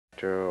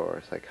doctor or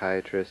a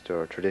psychiatrist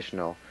or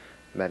traditional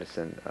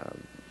medicine,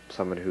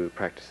 someone who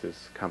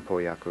practices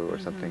kampoyaku or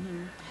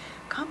something?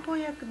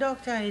 Kampoyaku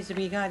doctor is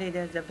regarded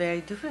as a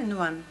very different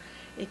one,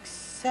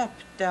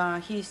 except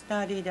he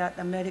studied at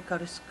a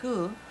medical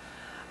school,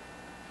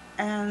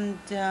 and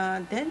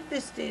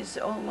dentist is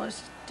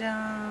almost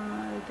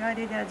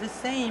regarded as the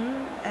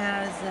same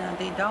as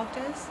the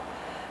doctors.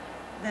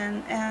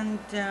 Then, and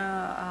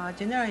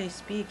generally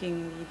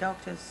speaking, the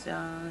doctors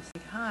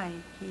speak high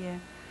here,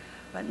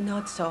 but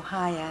not so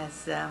high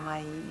as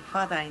my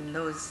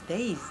father-in-law's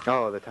days.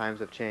 Oh, the times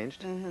have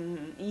changed?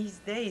 These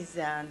days,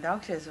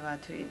 doctors were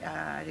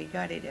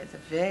regarded as a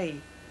very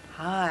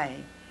high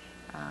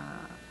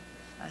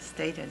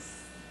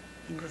status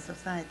in the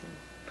society.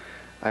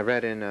 I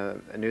read in a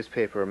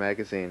newspaper or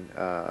magazine,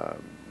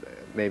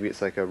 maybe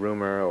it's like a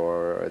rumor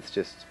or it's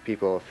just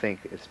people think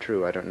it's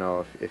true. I don't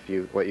know if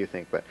you what you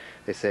think, but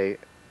they say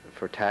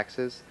for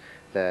taxes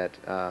that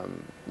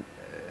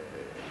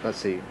let's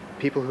see,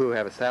 people who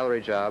have a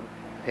salary job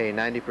pay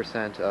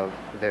 90% of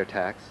their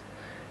tax,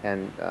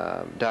 and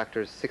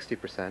doctors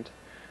 60%,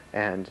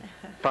 and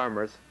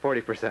farmers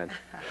 40%.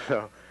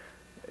 So,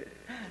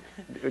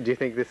 do you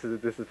think this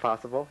is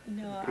possible?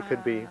 No, it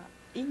could be.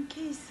 In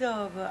case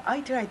of,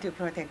 I try to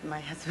protect my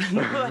husband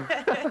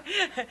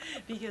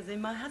because in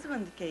my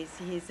husband's case,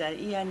 he's an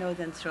ear, nose,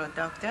 and throat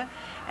doctor,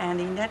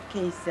 and in that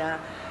case,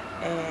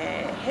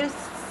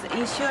 health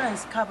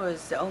insurance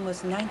covers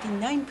almost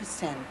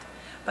 99%.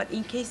 But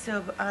in case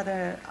of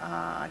other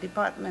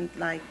department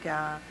like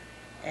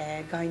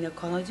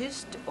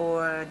gynecologist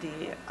or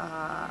the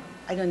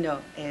I don't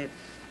know,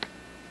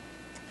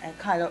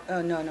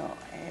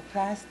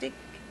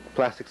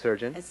 plastic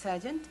surgeon. A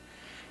surgeon.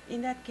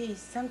 In that case,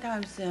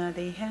 sometimes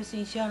the health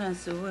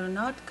insurance will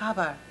not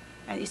cover,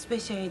 and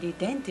especially the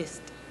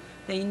dentist.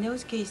 In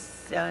those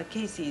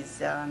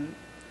cases,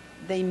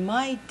 they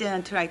might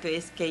try to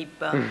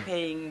escape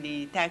paying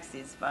the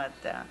taxes, but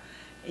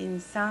in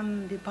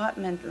some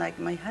department like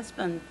my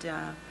husband,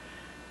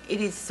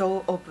 it is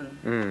so open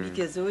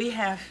because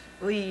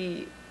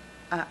we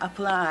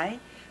apply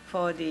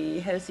for the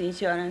health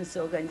insurance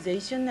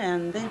organization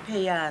and they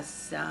pay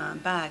us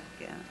back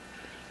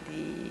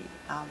the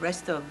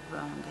rest of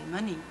the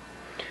money.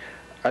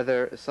 Are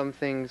there some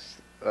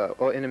things,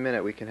 well, in a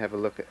minute we can have a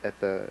look at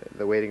the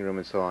waiting room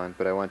and so on,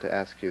 but I want to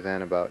ask you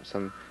then about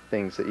some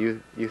things that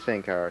you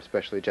think are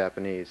especially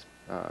Japanese,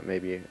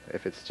 maybe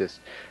if it's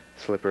just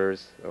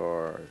slippers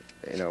or,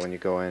 you know, when you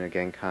go in a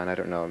genkan, I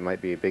don't know, it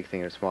might be a big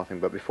thing or a small thing.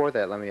 But before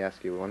that, let me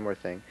ask you one more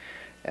thing.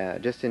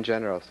 Just in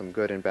general, some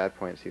good and bad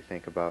points you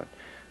think about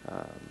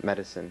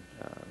medicine,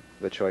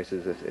 the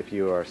choices if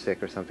you are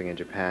sick or something in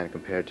Japan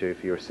compared to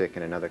if you were sick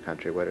in another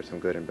country. What are some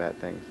good and bad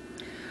things?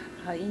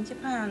 In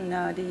Japan,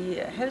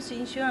 the health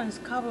insurance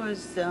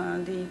covers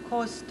the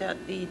cost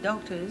at the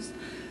doctors.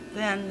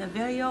 Then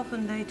very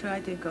often they try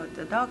to go to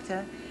the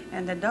doctor,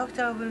 and the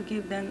doctor will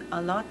give them a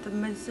lot of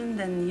medicine.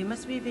 Then you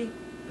must be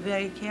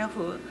very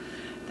careful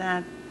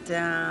that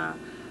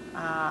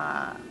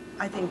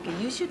I think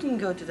you shouldn't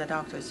go to the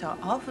doctor so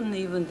often,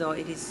 even though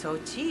it is so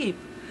cheap.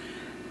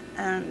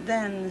 And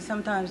then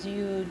sometimes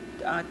you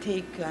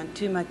take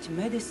too much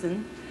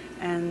medicine.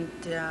 And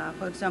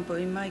for example,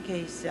 in my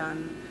case,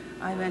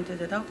 I went to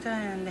the doctor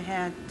and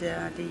had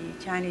the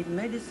Chinese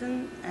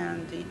medicine,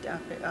 and it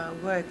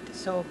worked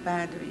so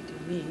badly to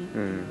me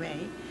in a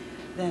way.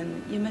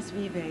 Then you must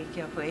be very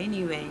careful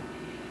anyway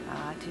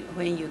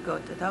when you go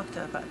to the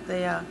doctor. But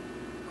they are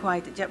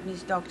quite,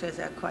 Japanese doctors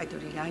are quite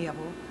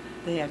reliable.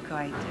 They are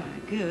quite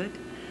good.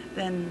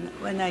 Then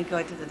when I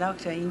go to the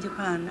doctor in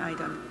Japan, I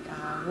don't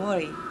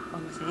worry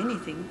almost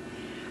anything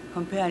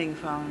comparing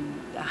from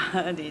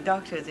the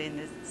doctors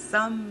in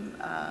some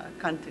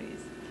countries.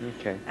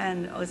 Okay.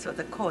 And also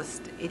the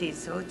cost, it is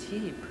so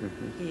cheap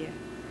here.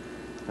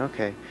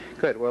 Okay,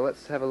 good. Well,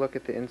 let's have a look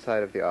at the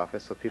inside of the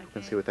office so people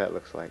can see what that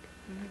looks like.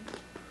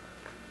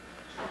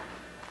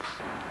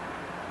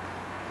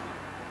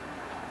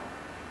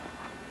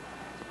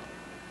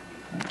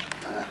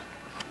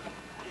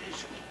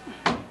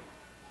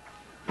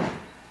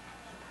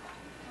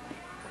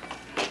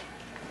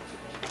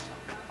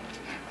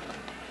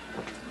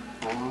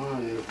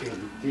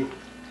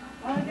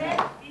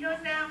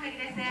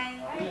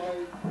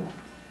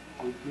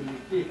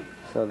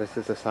 So this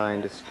is a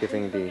sign just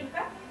giving the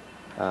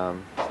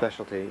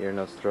specialty, ear,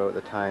 nose, throat,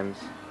 the times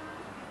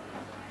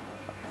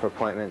for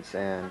appointments,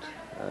 and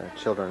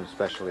children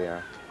especially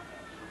are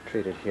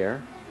treated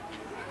here.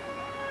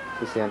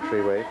 This is the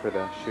entryway for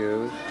the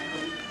shoes.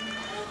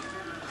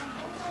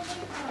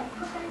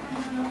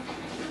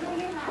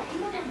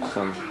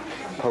 Some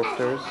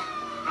posters.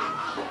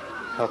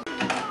 Help.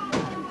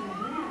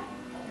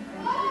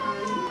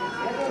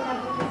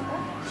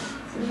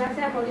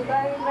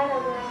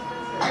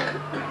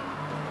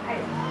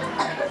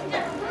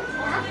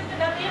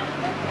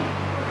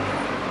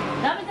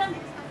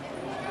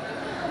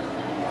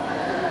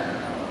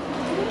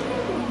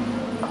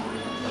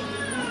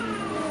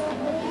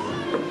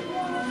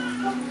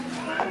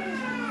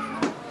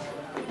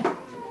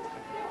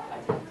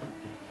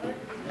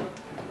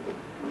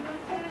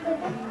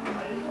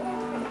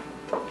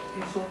 こ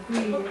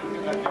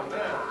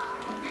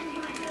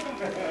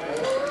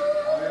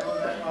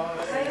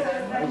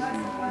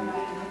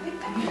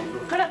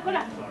らこ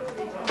ら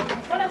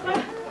こらこら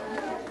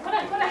こ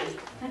らこ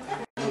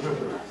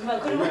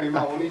ら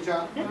今お兄ち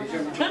ゃん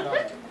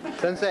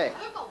先生、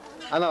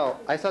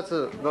挨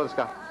拶どうです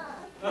か？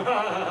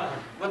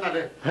また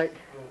ね。はい。